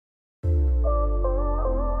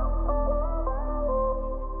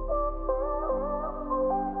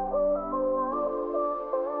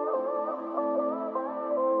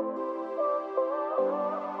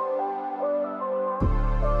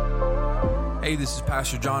Hey, this is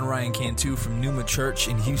Pastor John Ryan Cantu from Numa Church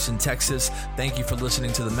in Houston, Texas. Thank you for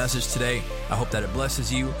listening to the message today. I hope that it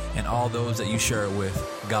blesses you and all those that you share it with.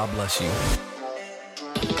 God bless you.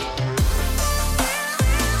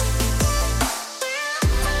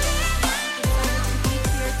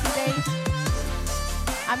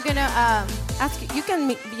 I'm gonna ask you.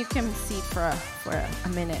 You can sit for a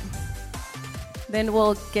minute. Then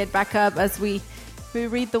we'll get back up as we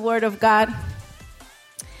read the Word of God.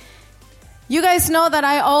 You guys know that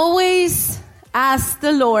I always ask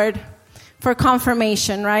the Lord for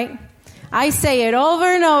confirmation, right? I say it over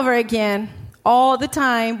and over again all the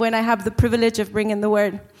time when I have the privilege of bringing the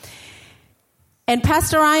Word. And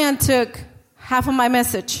Pastor Ryan took half of my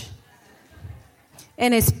message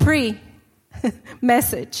and his pre-message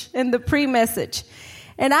and the pre-message.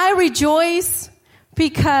 And I rejoice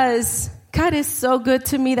because God is so good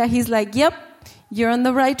to me that he's like, yep, you're on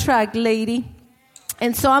the right track, lady.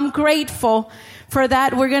 And so I'm grateful for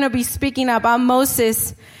that. We're going to be speaking about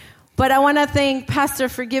Moses. But I want to thank Pastor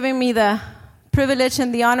for giving me the privilege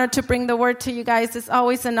and the honor to bring the word to you guys. It's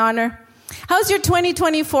always an honor. How's your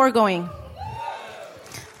 2024 going?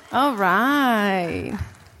 All right.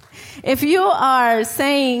 If you are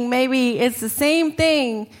saying maybe it's the same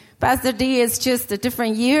thing, Pastor D, it's just a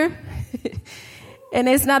different year, and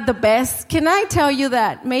it's not the best, can I tell you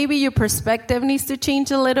that maybe your perspective needs to change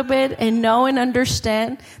a little bit and know and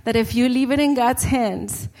understand that if you leave it in God's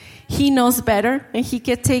hands, he knows better and he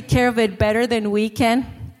can take care of it better than we can.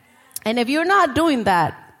 And if you're not doing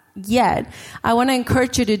that yet, I want to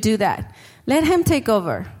encourage you to do that. Let him take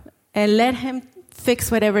over and let him fix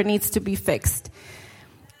whatever needs to be fixed.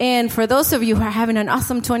 And for those of you who are having an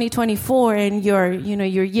awesome 2024 and your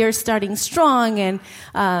year's starting strong and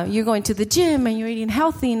you're going to the gym and you're eating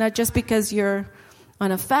healthy, not just because you're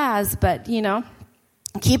on a fast, but,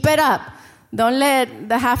 keep it up. Don't let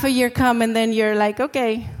the half a year come and then you're like,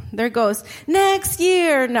 okay, there goes. Next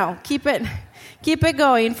year. No, keep it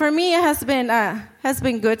going. For me, it has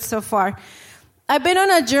been good so far. I've been on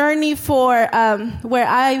a journey for where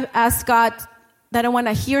I asked God that I want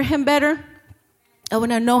to hear him better. I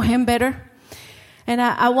want to know him better. And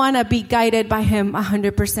I want to be guided by him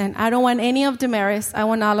 100%. I don't want any of Damaris. I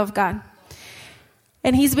want all of God.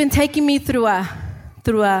 And he's been taking me through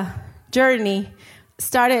a journey.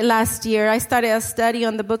 Started last year. I started a study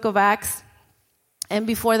on the book of Acts. And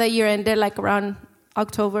before that year ended, like around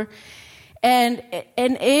October. And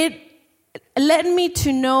it led me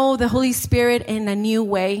to know the Holy Spirit in a new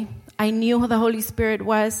way. I knew who the Holy Spirit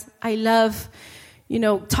was. I love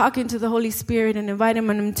talking to the Holy Spirit and inviting him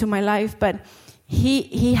into my life. But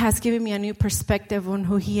he has given me a new perspective on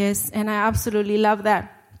who he is. And I absolutely love that.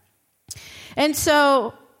 And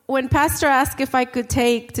so when Pastor asked if I could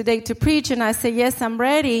take today to preach, and I say, yes, I'm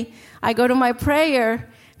ready, I go to my prayer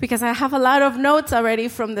because I have a lot of notes already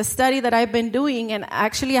from the study that I've been doing. And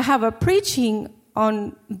actually, I have a preaching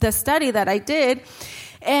on the study that I did.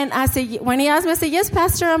 And I say, when he asked me, I say, yes,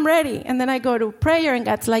 Pastor, I'm ready. And then I go to prayer, and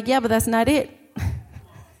God's like, yeah, but that's not it.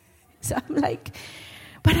 So I'm like,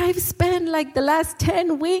 but I've spent like the last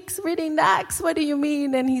 10 weeks reading Acts. What do you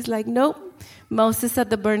mean? And he's like, nope, Moses at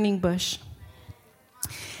the burning bush.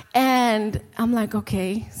 And I'm like,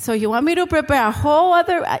 okay, so you want me to prepare a whole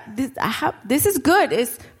other, this is good.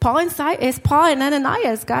 It's Paul and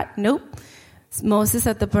Ananias. God, nope, it's Moses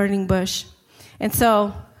at the burning bush. And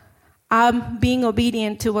so I'm being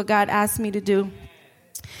obedient to what God asked me to do.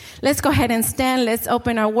 Let's go ahead and stand. Let's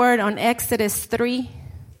open our word on Exodus 3.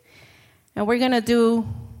 And we're going to do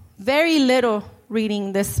very little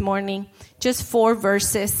reading this morning, just 4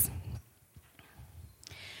 verses.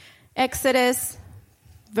 Exodus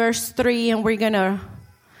verse 3, and we're going to,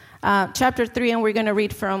 chapter 3, and we're going to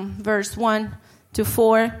read from verse 1 to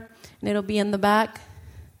 4, and it'll be in the back,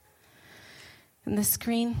 in the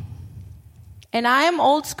screen. And I am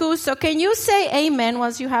old school, so can you say amen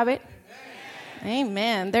once you have it?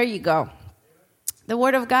 Amen. There you go. The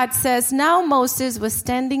word of God says, now Moses was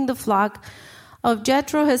tending the flock of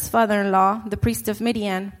Jethro, his father-in-law, the priest of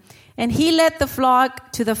Midian, and he led the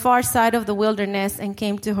flock to the far side of the wilderness and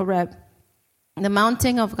came to Horeb, the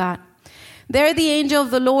mountain of God. There the angel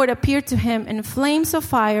of the Lord appeared to him in flames of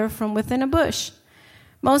fire from within a bush.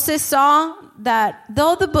 Moses saw that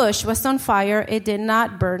though the bush was on fire, it did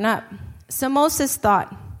not burn up. So Moses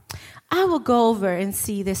thought, I will go over and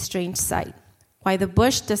see this strange sight, why the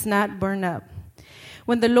bush does not burn up.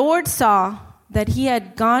 When the Lord saw that he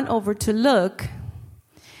had gone over to look,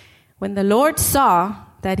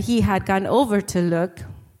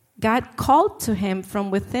 God called to him from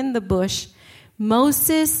within the bush,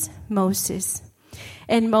 Moses, Moses.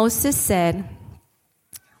 And Moses said,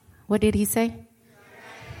 what did he say?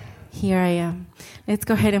 here I am. Let's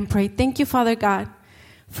go ahead and pray. Thank you, Father God,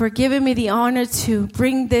 for giving me the honor to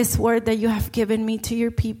bring this word that you have given me to your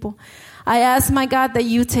people. I ask, my God, that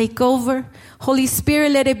you take over. Holy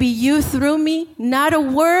Spirit, let it be you through me. Not a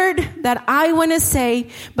word that I want to say,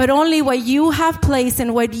 but only what you have placed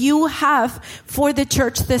and what you have for the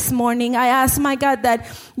church this morning. I ask, my God, that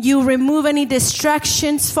you remove any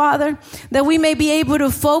distractions, Father, that we may be able to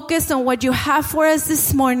focus on what you have for us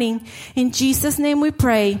this morning. In Jesus' name we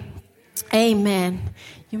pray. Amen.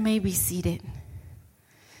 You may be seated.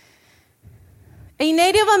 A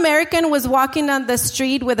Native American was walking on the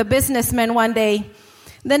street with a businessman one day.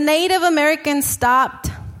 The Native American stopped.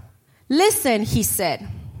 "Listen," he said.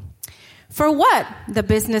 "For what?" the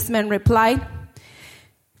businessman replied.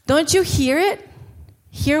 "Don't you hear it?"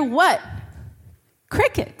 "Hear what?"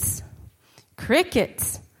 "Crickets."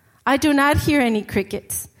 "Crickets? I do not hear any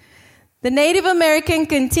crickets." The Native American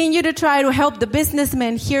continued to try to help the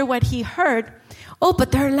businessman hear what he heard. "Oh,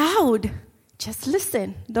 but they're loud. Just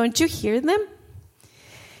listen. Don't you hear them?"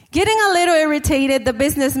 Getting a little irritated, the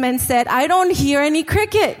businessman said, "I don't hear any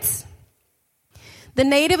crickets." The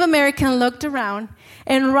Native American looked around,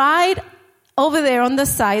 and right over there on the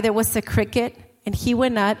side, there was a cricket, and he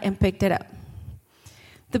went out and picked it up.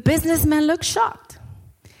 The businessman looked shocked.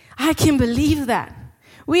 "I can't believe that.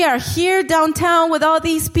 We are here downtown with all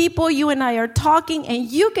these people. You and I are talking,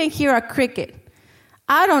 and you can hear a cricket.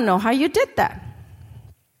 I don't know how you did that."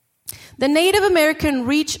 The Native American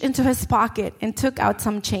reached into his pocket and took out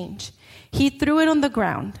some change. He threw it on the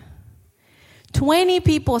ground. 20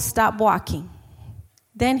 people stopped walking.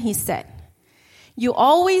 Then he said, "You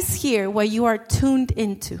always hear what you are tuned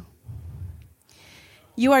into.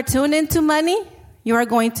 You are tuned into money, you are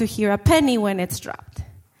going to hear a penny when it's dropped.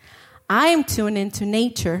 I am tuned into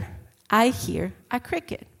nature. I hear a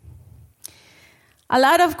cricket." A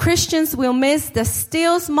lot of Christians will miss the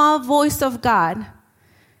still small voice of God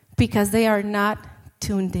because they are not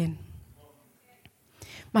tuned in.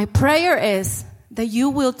 My prayer is that you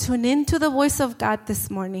will tune into the voice of God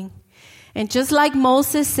this morning. And just like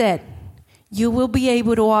Moses said, you will be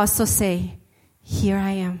able to also say, "Here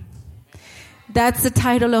I am." That's the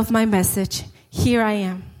title of my message, "Here I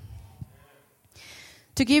Am."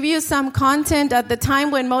 To give you some content, at the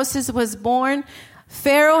time when Moses was born,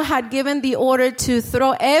 Pharaoh had given the order to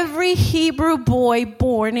throw every Hebrew boy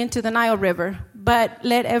born into the Nile River, but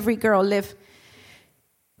let every girl live.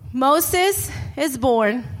 Moses is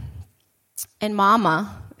born, and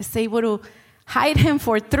Mama is able to hide him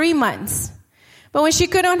for 3 months. But when she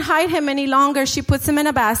couldn't hide him any longer, she puts him in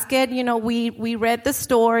a basket. You know, we read the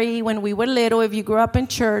story when we were little. If you grew up in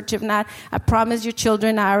church, if not, I promise your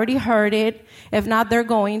children, I already heard it. If not, they're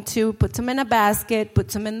going to. Puts him in a basket,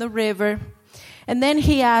 puts him in the river. And then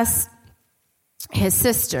he asked his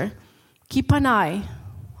sister, "Keep an eye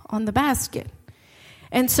on the basket."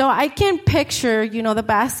 And so I can picture, the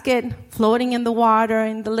basket floating in the water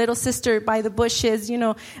and the little sister by the bushes,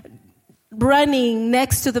 running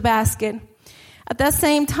next to the basket. At that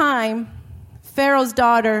same time, Pharaoh's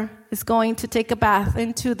daughter is going to take a bath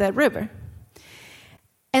into the river.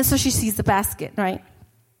 And so she sees the basket, right?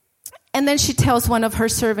 And then she tells one of her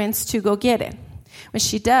servants to go get it. When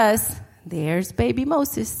she does, there's baby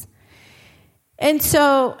Moses. And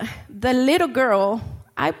so the little girl,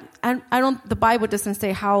 the Bible doesn't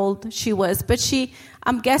say how old she was, but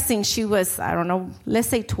I'm guessing she was, let's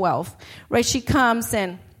say 12, right? She comes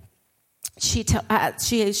and she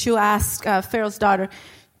asked Pharaoh's daughter,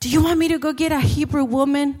 "Do you want me to go get a Hebrew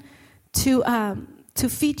woman to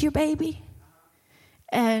feed your baby?"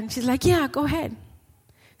 And she's like, "Yeah, go ahead."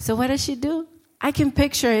 So what does she do? I can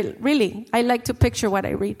picture it, really. I like to picture what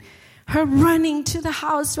I read. Her running to the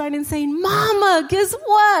house, right, and saying, "Mama, guess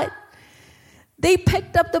what? They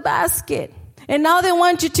picked up the basket, and now they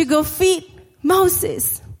want you to go feed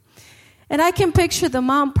Moses." And I can picture the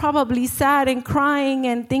mom probably sad and crying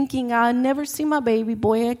and thinking, "I'll never see my baby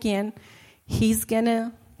boy again. He's going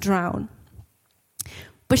to drown."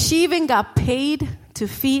 But she even got paid to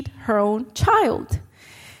feed her own child.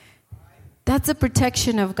 That's a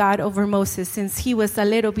protection of God over Moses since he was a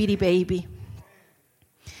little bitty baby.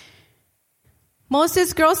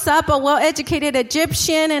 Moses grows up a well-educated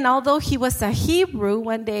Egyptian, and although he was a Hebrew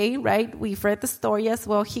one day, right, we've read the story as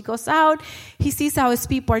well, he goes out, he sees how his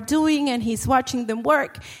people are doing, and he's watching them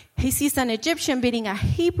work. He sees an Egyptian beating a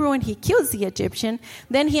Hebrew, and he kills the Egyptian.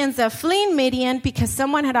 Then he ends up fleeing Midian because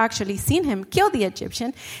someone had actually seen him kill the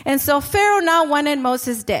Egyptian. And so Pharaoh now wanted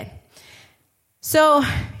Moses dead. So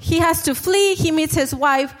he has to flee. He meets his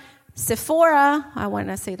wife, Sephora, I want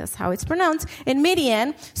to say that's how it's pronounced, in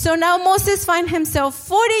Midian. So now Moses finds himself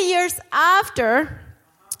 40 years after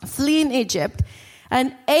fleeing Egypt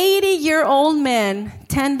an 80-year-old man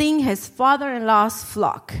tending his father-in-law's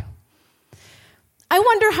flock. I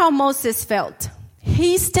wonder how Moses felt.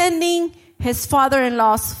 He's tending his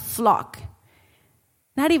father-in-law's flock.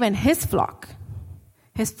 Not even his flock.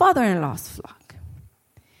 His father-in-law's flock.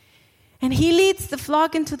 And he leads the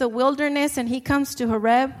flock into the wilderness, and he comes to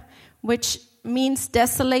Horeb, which means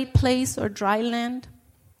desolate place or dry land.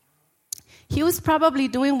 He was probably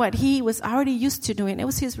doing what he was already used to doing. It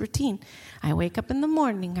was his routine. I wake up in the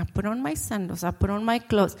morning, I put on my sandals, I put on my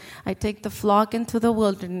clothes, I take the flock into the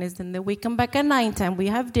wilderness, and then we come back at nighttime, we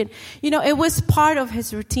have dinner. It was part of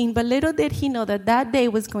his routine, but little did he know that that day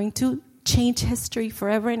was going to change history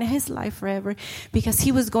forever and his life forever, because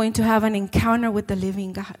he was going to have an encounter with the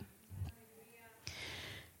living God.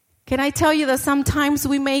 Can I tell you that sometimes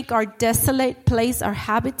we make our desolate place our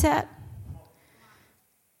habitat?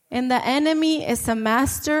 And the enemy is a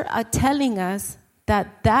master at telling us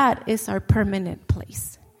that that is our permanent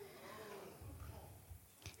place.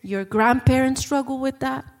 Your grandparents struggle with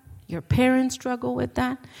that. Your parents struggle with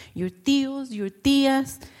that. Your tios, your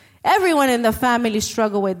tias. Everyone in the family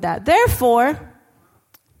struggle with that. Therefore,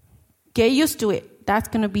 get used to it. That's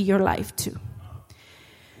going to be your life too.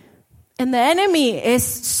 And the enemy is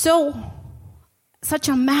such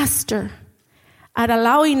a master at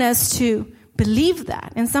allowing us to believe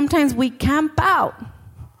that. And sometimes we camp out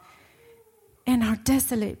in our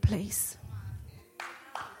desolate place.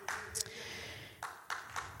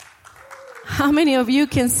 How many of you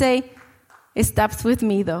can say, it stops with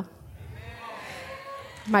me though?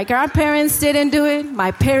 My grandparents didn't do it.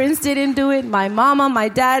 My parents didn't do it. My mama, my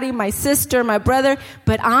daddy, my sister, my brother.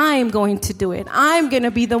 But I'm going to do it. I'm going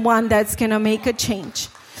to be the one that's going to make a change.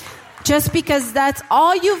 Just because that's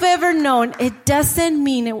all you've ever known, it doesn't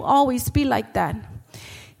mean it will always be like that.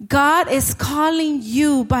 God is calling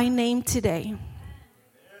you by name today.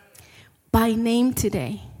 By name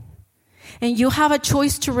today. And you have a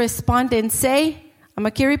choice to respond and say, I'm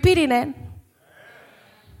going to keep repeating it.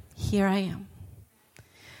 Here I am.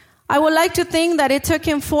 I would like to think that it took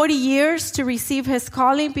him 40 years to receive his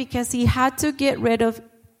calling because he had to get rid of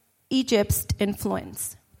Egypt's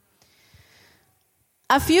influence.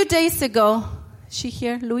 A few days ago, she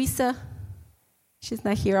here, Luisa? She's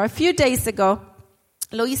not here. A few days ago,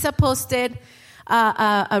 Luisa posted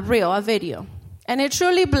a video, and it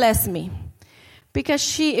truly blessed me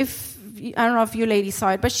because I don't know if you ladies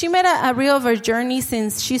saw it, but she made a reel of her journey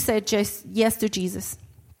since she said just yes to Jesus.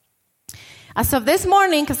 As of this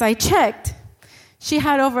morning, because I checked, she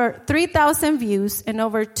had over 3,000 views and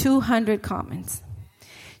over 200 comments.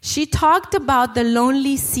 She talked about the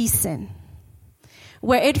lonely season,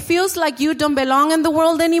 where it feels like you don't belong in the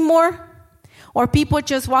world anymore, or people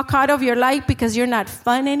just walk out of your life because you're not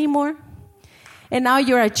fun anymore, and now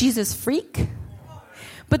you're a Jesus freak.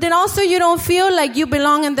 But then also you don't feel like you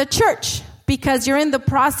belong in the church because you're in the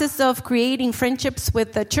process of creating friendships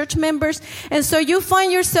with the church members, and so you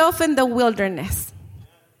find yourself in the wilderness.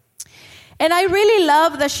 And I really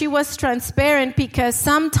love that she was transparent, because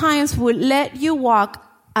sometimes we let you walk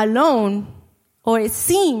alone, or it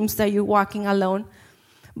seems that you're walking alone,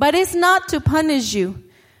 but it's not to punish you,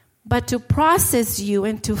 but to process you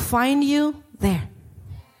and to find you there.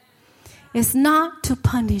 It's not to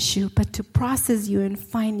punish you, but to process you and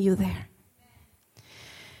find you there.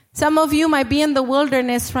 Some of you might be in the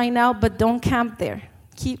wilderness right now, but don't camp there.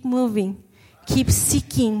 Keep moving. Keep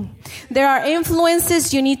seeking. There are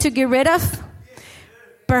influences you need to get rid of.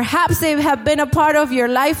 Perhaps they have been a part of your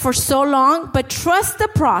life for so long, but trust the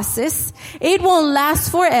process. It won't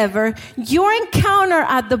last forever. Your encounter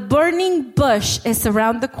at the burning bush is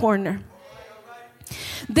around the corner.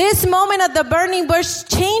 This moment at the burning bush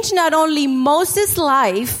changed not only Moses'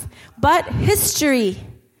 life, but history.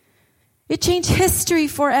 It changed history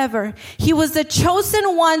forever. He was the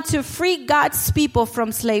chosen one to free God's people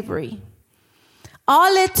from slavery.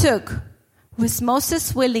 All it took was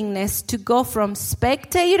Moses' willingness to go from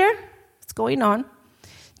spectator, what's going on,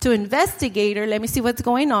 to investigator, let me see what's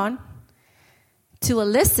going on, to a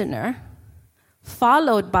listener,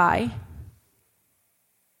 followed by,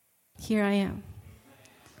 here I am.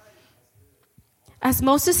 As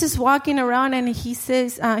Moses is walking around and he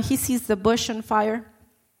sees the bush on fire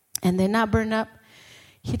and then not burn up,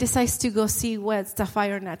 he decides to go see what's the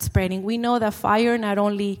fire not spreading. We know that fire not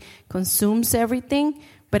only consumes everything,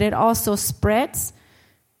 but it also spreads,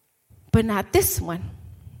 but not this one.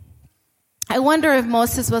 I wonder if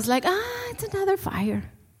Moses was like, it's another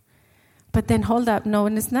fire. But then hold up, no,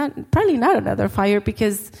 and it's not, probably not another fire,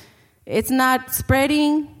 because it's not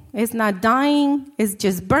spreading, it's not dying, it's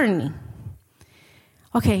just burning.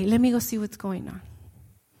 Okay, let me go see what's going on.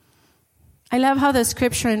 I love how the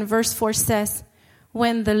scripture in verse 4 says,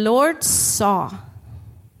 When the Lord saw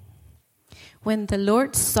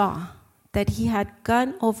that he had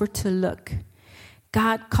gone over to look,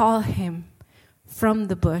 God called him from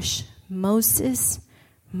the bush, Moses,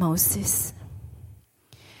 Moses.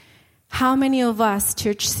 How many of us,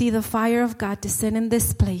 church, see the fire of God descend in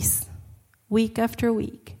this place week after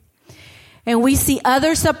week? And we see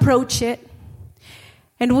others approach it,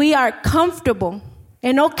 and we are comfortable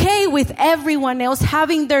and okay with everyone else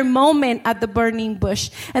having their moment at the burning bush.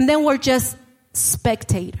 And then we're just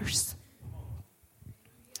spectators.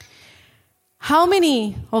 How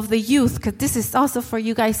many of the youth, because this is also for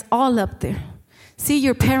you guys all up there, see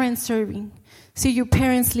your parents serving, see your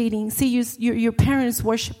parents leading, see your parents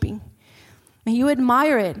worshiping, and you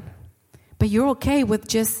admire it, but you're okay with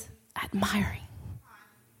just admiring?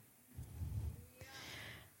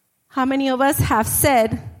 How many of us have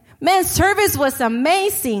said, man, service was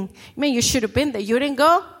amazing. Man, you should have been there. You didn't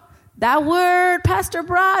go? That word Pastor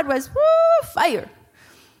brought was fire.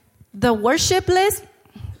 The worship list,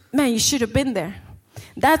 man, you should have been there.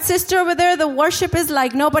 That sister over there, the worship is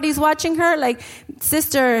like nobody's watching her, like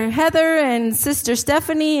Sister Heather and Sister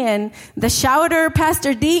Stephanie and the shouter,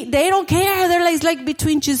 Pastor D. They don't care. They're like, it's like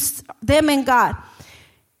between just them and God.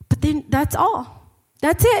 But then that's all.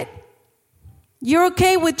 That's it. You're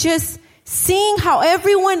okay with just seeing how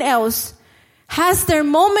everyone else has their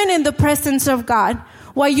moment in the presence of God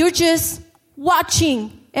while you're just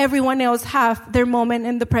watching everyone else have their moment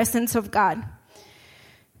in the presence of God.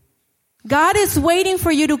 God is waiting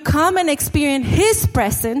for you to come and experience His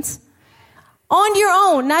presence on your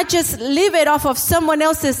own, not just live it off of someone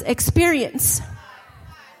else's experience.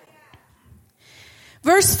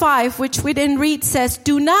 Verse 5, which we didn't read, says,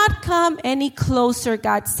 "Do not come any closer,"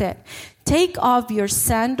 God said. "Take off your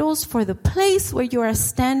sandals, for the place where you are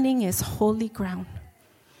standing is holy ground."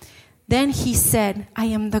 Then he said, "I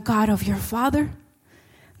am the God of your father,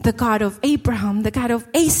 the God of Abraham, the God of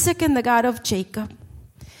Isaac, and the God of Jacob."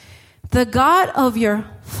 The God of your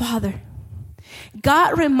father.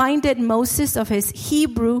 God reminded Moses of his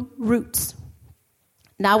Hebrew roots.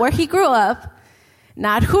 Not where he grew up,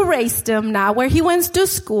 not who raised him, not where he went to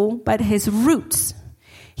school, but his roots.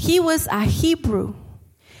 He was a Hebrew.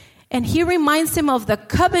 And he reminds him of the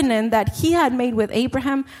covenant that he had made with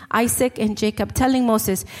Abraham, Isaac, and Jacob, telling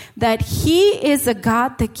Moses that he is a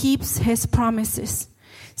God that keeps his promises.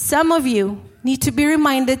 Some of you need to be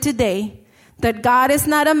reminded today that God is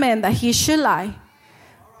not a man that he should lie,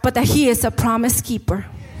 but that he is a promise keeper.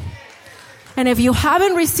 And if you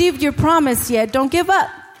haven't received your promise yet, don't give up.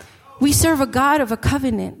 We serve a God of a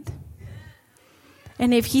covenant.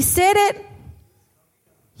 And if he said it,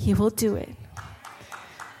 he will do it.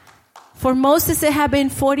 For Moses, it had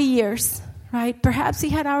been 40 years, right? Perhaps he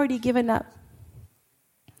had already given up.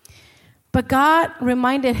 But God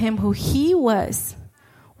reminded him who he was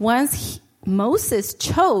once Moses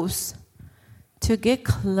chose to get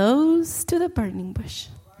close to the burning bush.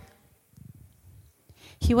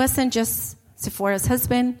 He wasn't just Zipporah's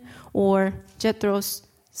husband or Jethro's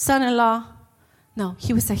son-in-law. No,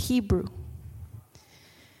 he was a Hebrew.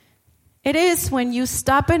 It is when you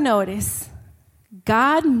stop and notice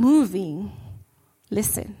God moving,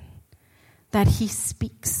 listen, that he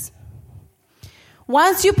speaks.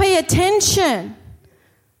 Once you pay attention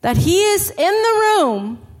that he is in the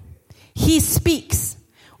room, he speaks.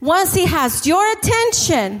 Once he has your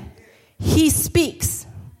attention, he speaks.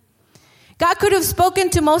 God could have spoken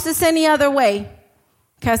to Moses any other way,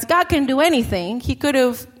 because God can do anything. He could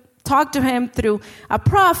have talked to him through a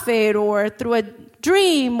prophet or through a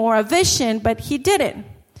dream or a vision, but he didn't.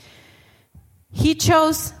 He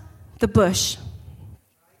chose the bush.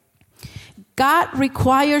 God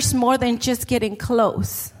requires more than just getting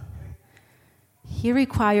close. He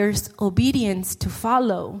requires obedience to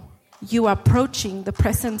follow you approaching the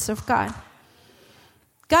presence of God.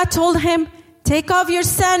 God told him, take off your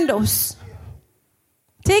sandals.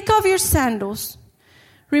 Take off your sandals.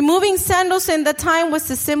 Removing sandals in the time was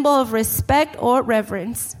a symbol of respect or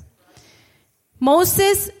reverence.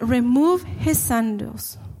 Moses removed his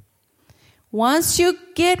sandals. Once you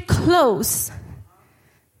get close,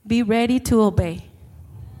 be ready to obey.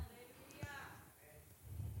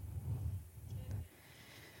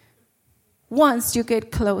 Once you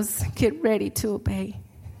get close, get ready to obey.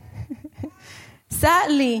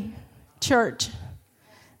 Sadly, church,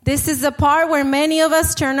 this is the part where many of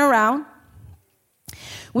us turn around.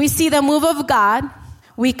 We see the move of God.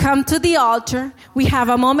 We come to the altar. We have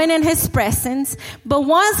a moment in his presence. But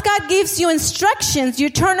once God gives you instructions, you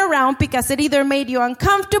turn around because it either made you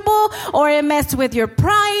uncomfortable or it messed with your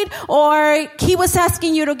pride or he was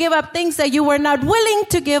asking you to give up things that you were not willing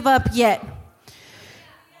to give up yet.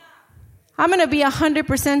 I'm going to be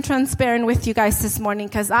 100% transparent with you guys this morning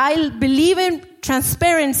because I believe in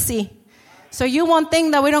transparency. So you won't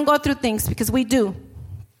think that we don't go through things, because we do.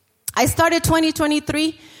 I started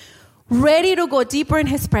 2023 ready to go deeper in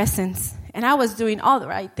His presence, and I was doing all the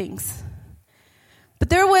right things. But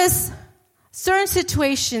there was certain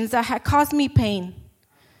situations that had caused me pain.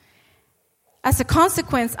 As a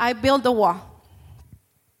consequence, I built a wall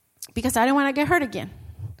because I didn't want to get hurt again.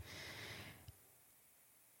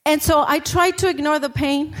 And so I tried to ignore the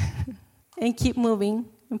pain and keep moving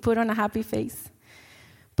and put on a happy face.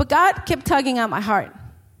 But God kept tugging at my heart.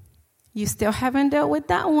 You still haven't dealt with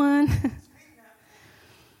that one.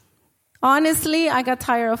 Honestly, I got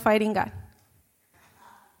tired of fighting God.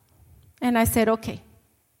 And I said, okay,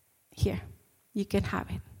 here, you can have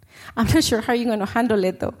it. I'm not sure how you're going to handle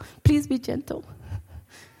it, though. Please be gentle.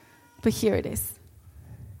 But here it is.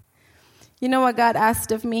 You know what God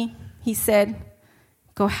asked of me? He said,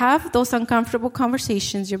 go have those uncomfortable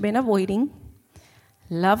conversations you've been avoiding.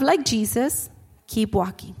 Love like Jesus. Keep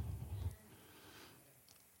walking.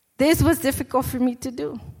 This was difficult for me to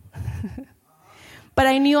do. But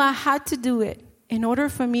I knew I had to do it in order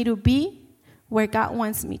for me to be where God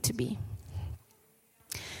wants me to be.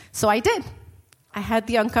 So I did. I had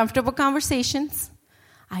the uncomfortable conversations.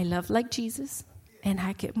 I loved like Jesus, and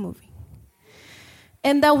I kept moving.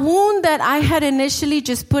 And the wound that I had initially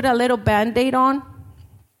just put a little Band-Aid on,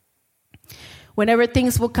 whenever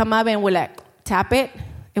things would come up and would like tap it,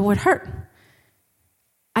 it would hurt.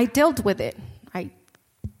 I dealt with it. I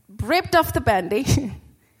ripped off the Band-Aid,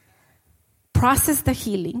 processed the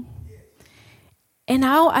healing. And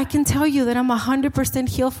now I can tell you that I'm 100%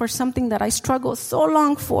 healed for something that I struggled so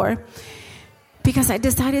long for, because I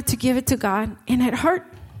decided to give it to God, and it hurt.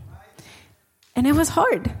 And it was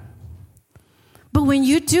hard. But when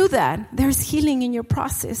you do that, there's healing in your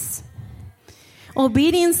process.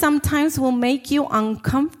 Obedience sometimes will make you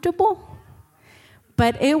uncomfortable,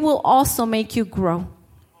 but it will also make you grow.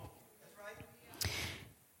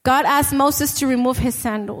 God asked Moses to remove his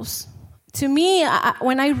sandals. To me,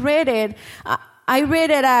 when I read it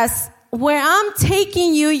as, where I'm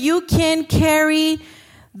taking you, you can carry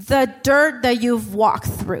the dirt that you've walked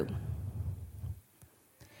through.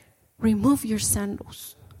 Remove your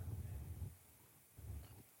sandals.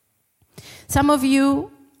 Some of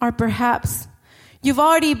you are perhaps, you've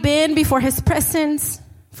already been before His presence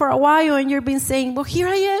for a while, and you've been saying, well, here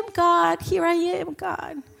I am, God, here I am,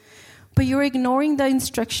 God. But you're ignoring the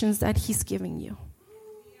instructions that He's giving you.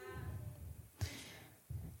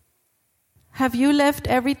 Have you left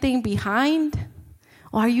everything behind?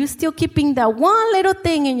 Or are you still keeping that one little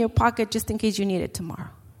thing in your pocket just in case you need it tomorrow?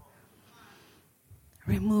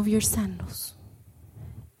 Remove your sandals.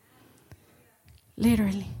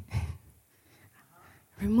 Literally.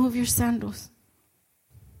 Remove your sandals.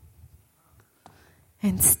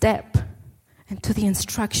 And step into the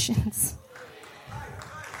instructions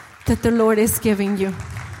that the Lord is giving you.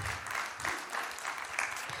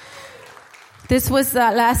 This was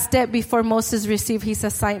the last step before Moses received his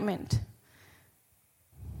assignment.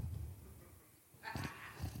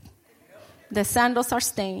 The sandals are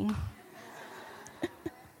staying.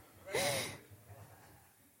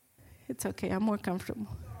 It's okay, I'm more comfortable.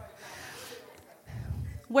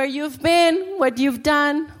 Where you've been, what you've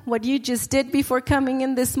done, what you just did before coming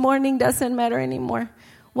in this morning doesn't matter anymore.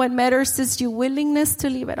 What matters is your willingness to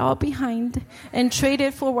leave it all behind and trade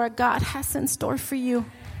it for what God has in store for you.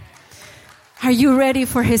 Are you ready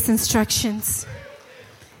for His instructions?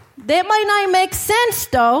 They might not make sense,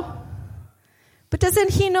 though, but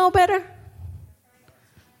doesn't He know better?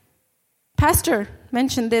 Pastor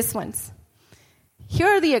mentioned this once. Here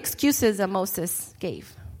are the excuses that Moses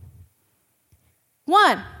gave.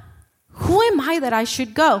 1, who am I that I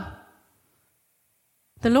should go?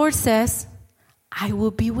 The Lord says, I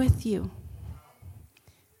will be with you.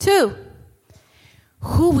 2,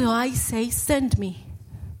 who will I say send me?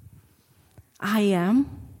 I am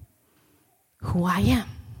who I am.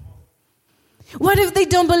 What if they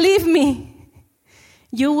don't believe me?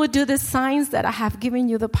 You will do the signs that I have given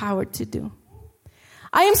you the power to do.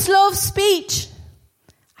 I am slow of speech.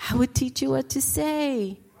 I will teach you what to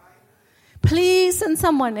say. Please send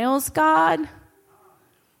someone else, God.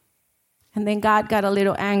 And then God got a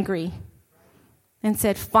little angry and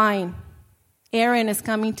said, fine, Aaron is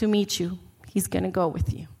coming to meet you. He's going to go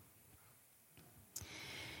with you.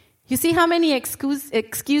 You see how many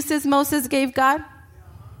excuses Moses gave God?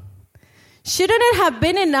 Shouldn't it have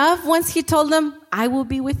been enough once He told them, I will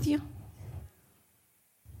be with you?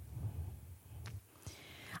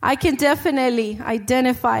 I can definitely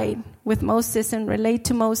identify with Moses and relate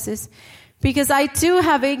to Moses, because I too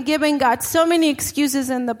have been giving God so many excuses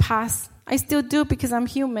in the past I still do because I'm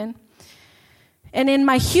human. And in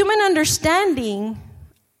my human understanding,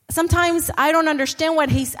 sometimes I don't understand what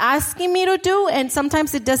he's asking me to do, and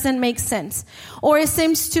sometimes it doesn't make sense, or it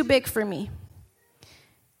seems too big for me.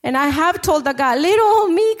 And I have told the God, little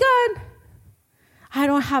old me, God, I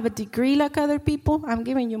don't have a degree like other people. I'm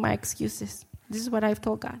giving you my excuses. This is what I've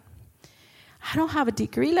told God. I don't have a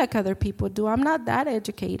degree like other people do. I'm not that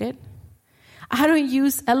educated. I don't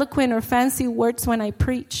use eloquent or fancy words when I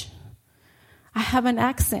preach. I have an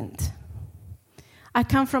accent. I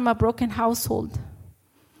come from a broken household.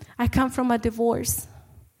 I come from a divorce.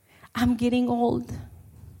 I'm getting old.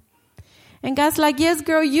 And God's like, yes,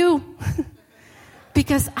 girl, you.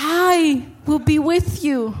 Because I will be with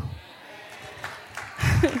you.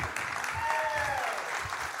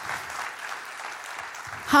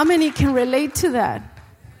 How many can relate to that?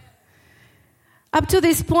 Up to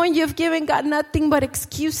this point, you've given God nothing but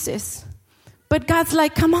excuses. But God's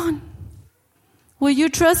like, come on. Will you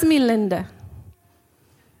trust me, Linda?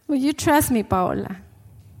 Will you trust me, Paola?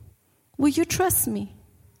 Will you trust me?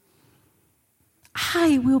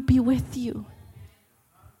 I will be with you.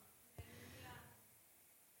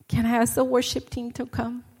 Can I ask the worship team to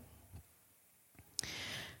come?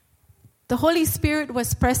 The Holy Spirit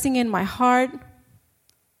was pressing in my heart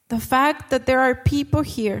the fact that there are people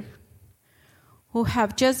here who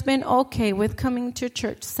have just been okay with coming to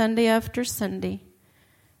church Sunday after Sunday,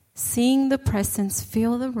 seeing the presence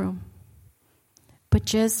fill the room, but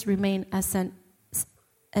just remain as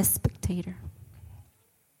a spectator.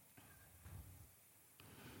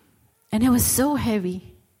 And it was so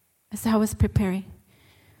heavy as I was preparing.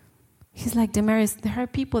 He's like, Damaris, there are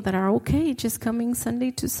people that are okay just coming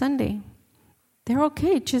Sunday to Sunday. They're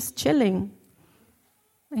okay just chilling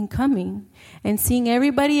and coming and seeing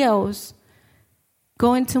everybody else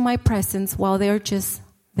go into my presence while they're just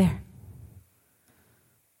there.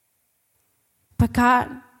 But God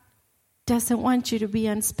doesn't want you to be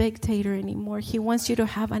a spectator anymore. He wants you to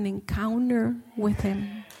have an encounter with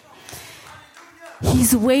Him.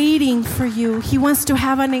 He's waiting for you. He wants to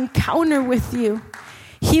have an encounter with you.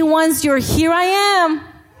 He wants your here I am.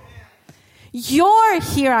 Your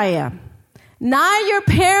here I am. Not your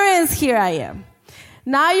parents' here I am.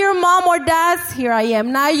 Not your mom or dad's here I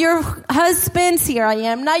am. Not your husband's here I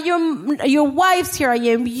am. Not your wife's here I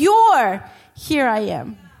am. Your here I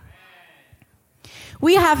am.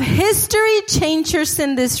 We have history changers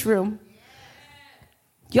in this room.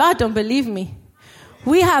 Y'all don't believe me.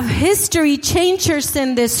 We have history changers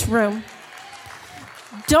in this room.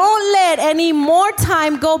 Don't let any more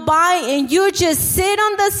time go by and you just sit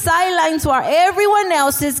on the sidelines while everyone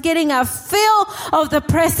else is getting a feel of the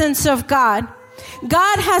presence of God.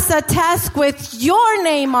 God has a task with your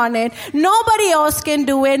name on it. Nobody else can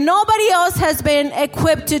do it. Nobody else has been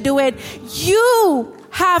equipped to do it. You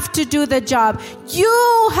have to do the job.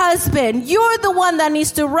 You, husband, you're the one that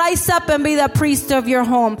needs to rise up and be the priest of your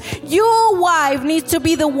home. You, wife, needs to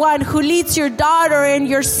be the one who leads your daughter and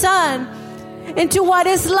your son into what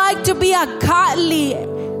it's like to be a godly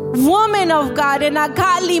woman of God and a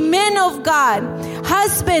godly man of God.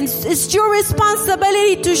 Husbands, it's your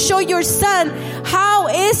responsibility to show your son how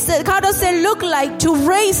does it look like to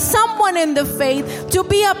raise someone in the faith, to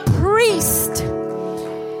be a priest.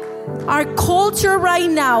 Our culture right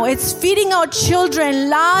now, it's feeding our children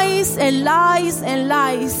lies and lies and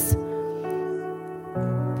lies.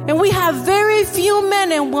 And we have very few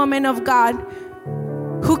men and women of God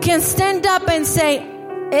who can stand up and say,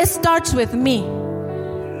 it starts with me.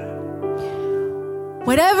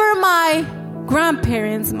 Whatever my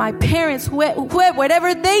grandparents, my parents,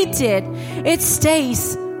 whatever they did, it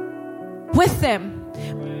stays with them.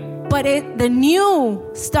 But the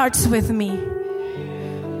new starts with me.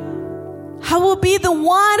 I will be the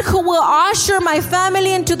one who will usher my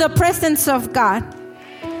family into the presence of God.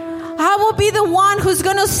 I will be the one who's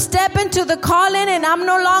going to step into the calling, and I'm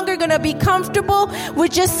no longer going to be comfortable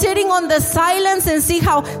with just sitting on the silence and see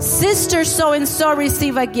how sister so-and-so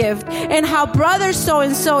receive a gift and how brother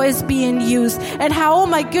so-and-so is being used and how, oh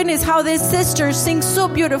my goodness, how this sister sings so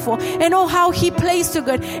beautiful and oh, how he plays so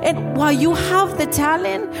good. And while you have the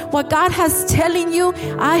talent, what God has telling you,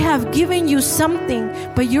 I have given you something,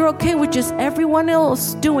 but you're okay with just everyone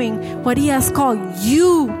else doing what He has called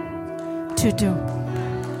you to do.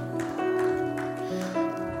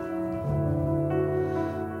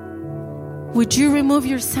 Would you remove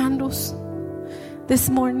your sandals this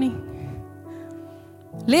morning?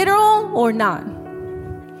 Literal or not?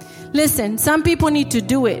 Listen, some people need to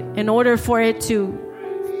do it in order for it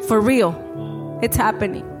to, for real, it's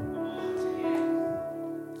happening.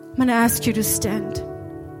 I'm going to ask you to stand.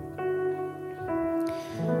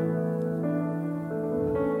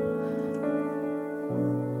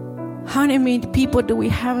 How many people do we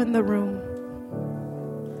have in the room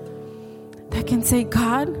that can say,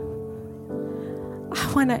 God,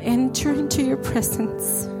 I want to enter into your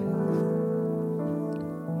presence.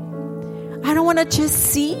 I don't want to just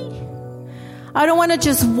see. I don't want to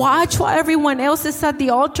just watch while everyone else is at the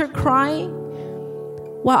altar crying,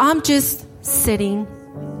 while I'm just sitting.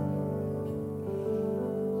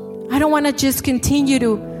 I don't want to just continue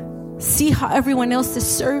to see how everyone else is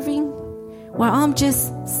serving while I'm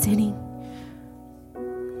just sitting.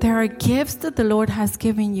 There are gifts that the Lord has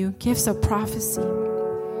given you, gifts of prophecy,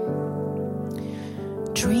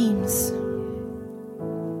 dreams,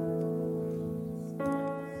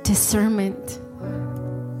 discernment,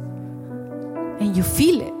 and you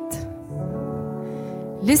feel it.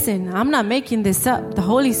 Listen, I'm not making this up. The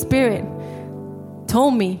Holy Spirit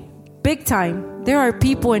told me big time. There are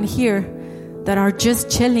people in here that are just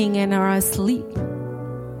chilling and are asleep.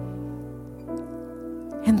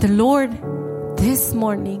 And the Lord this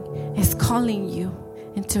morning is calling you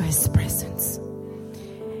into His presence.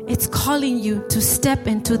 It's calling you to step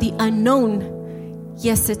into the unknown.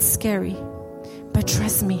 Yes, it's scary, but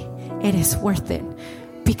trust me, it is worth it.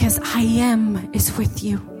 Because I am is with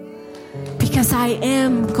you. Because I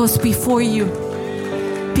am goes before you.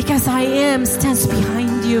 Because I am stands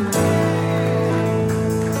behind you.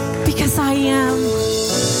 Because I am.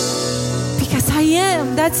 Because I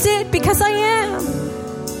am. That's it. Because I am.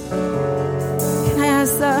 Can I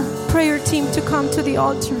ask the prayer team to come to the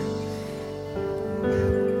altar?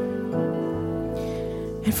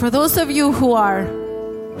 And for those of you who are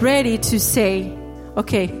ready to say,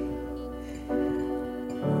 okay,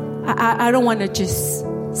 I don't want to just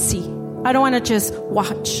see. I don't want to just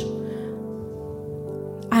watch.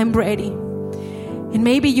 I'm ready. And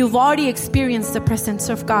maybe you've already experienced the presence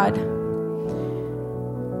of God,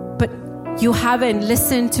 but you haven't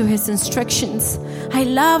listened to His instructions. I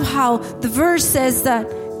love how the verse says that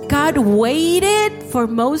God waited for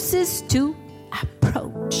Moses to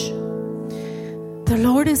approach. The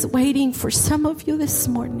Lord is waiting for some of you this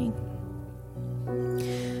morning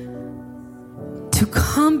to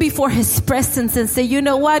come before His presence and say, you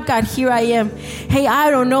know what, God, here I am. Hey,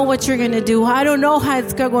 I don't know what you're going to do. I don't know how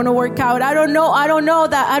it's going to work out. I don't know.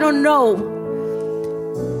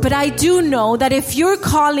 But I do know that if you're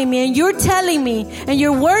calling me and you're telling me and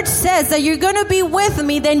your word says that you're going to be with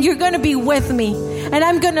me, then you're going to be with me. And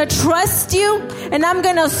I'm going to trust you and I'm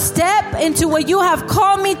going to step into what you have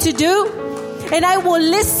called me to do. And I will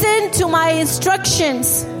listen to my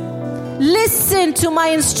instructions. Listen to my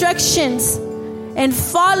instructions. And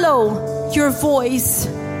follow your voice.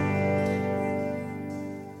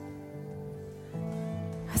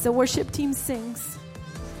 As the worship team sings.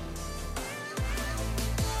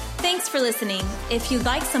 Thanks for listening. If you'd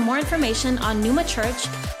like some more information on Pneuma Church,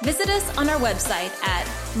 visit us on our website at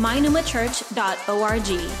mypneumachurch.org.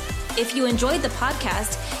 If you enjoyed the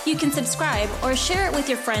podcast, you can subscribe or share it with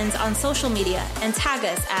your friends on social media and tag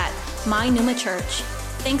us at My Pneuma Church.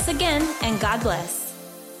 Thanks again, and God bless.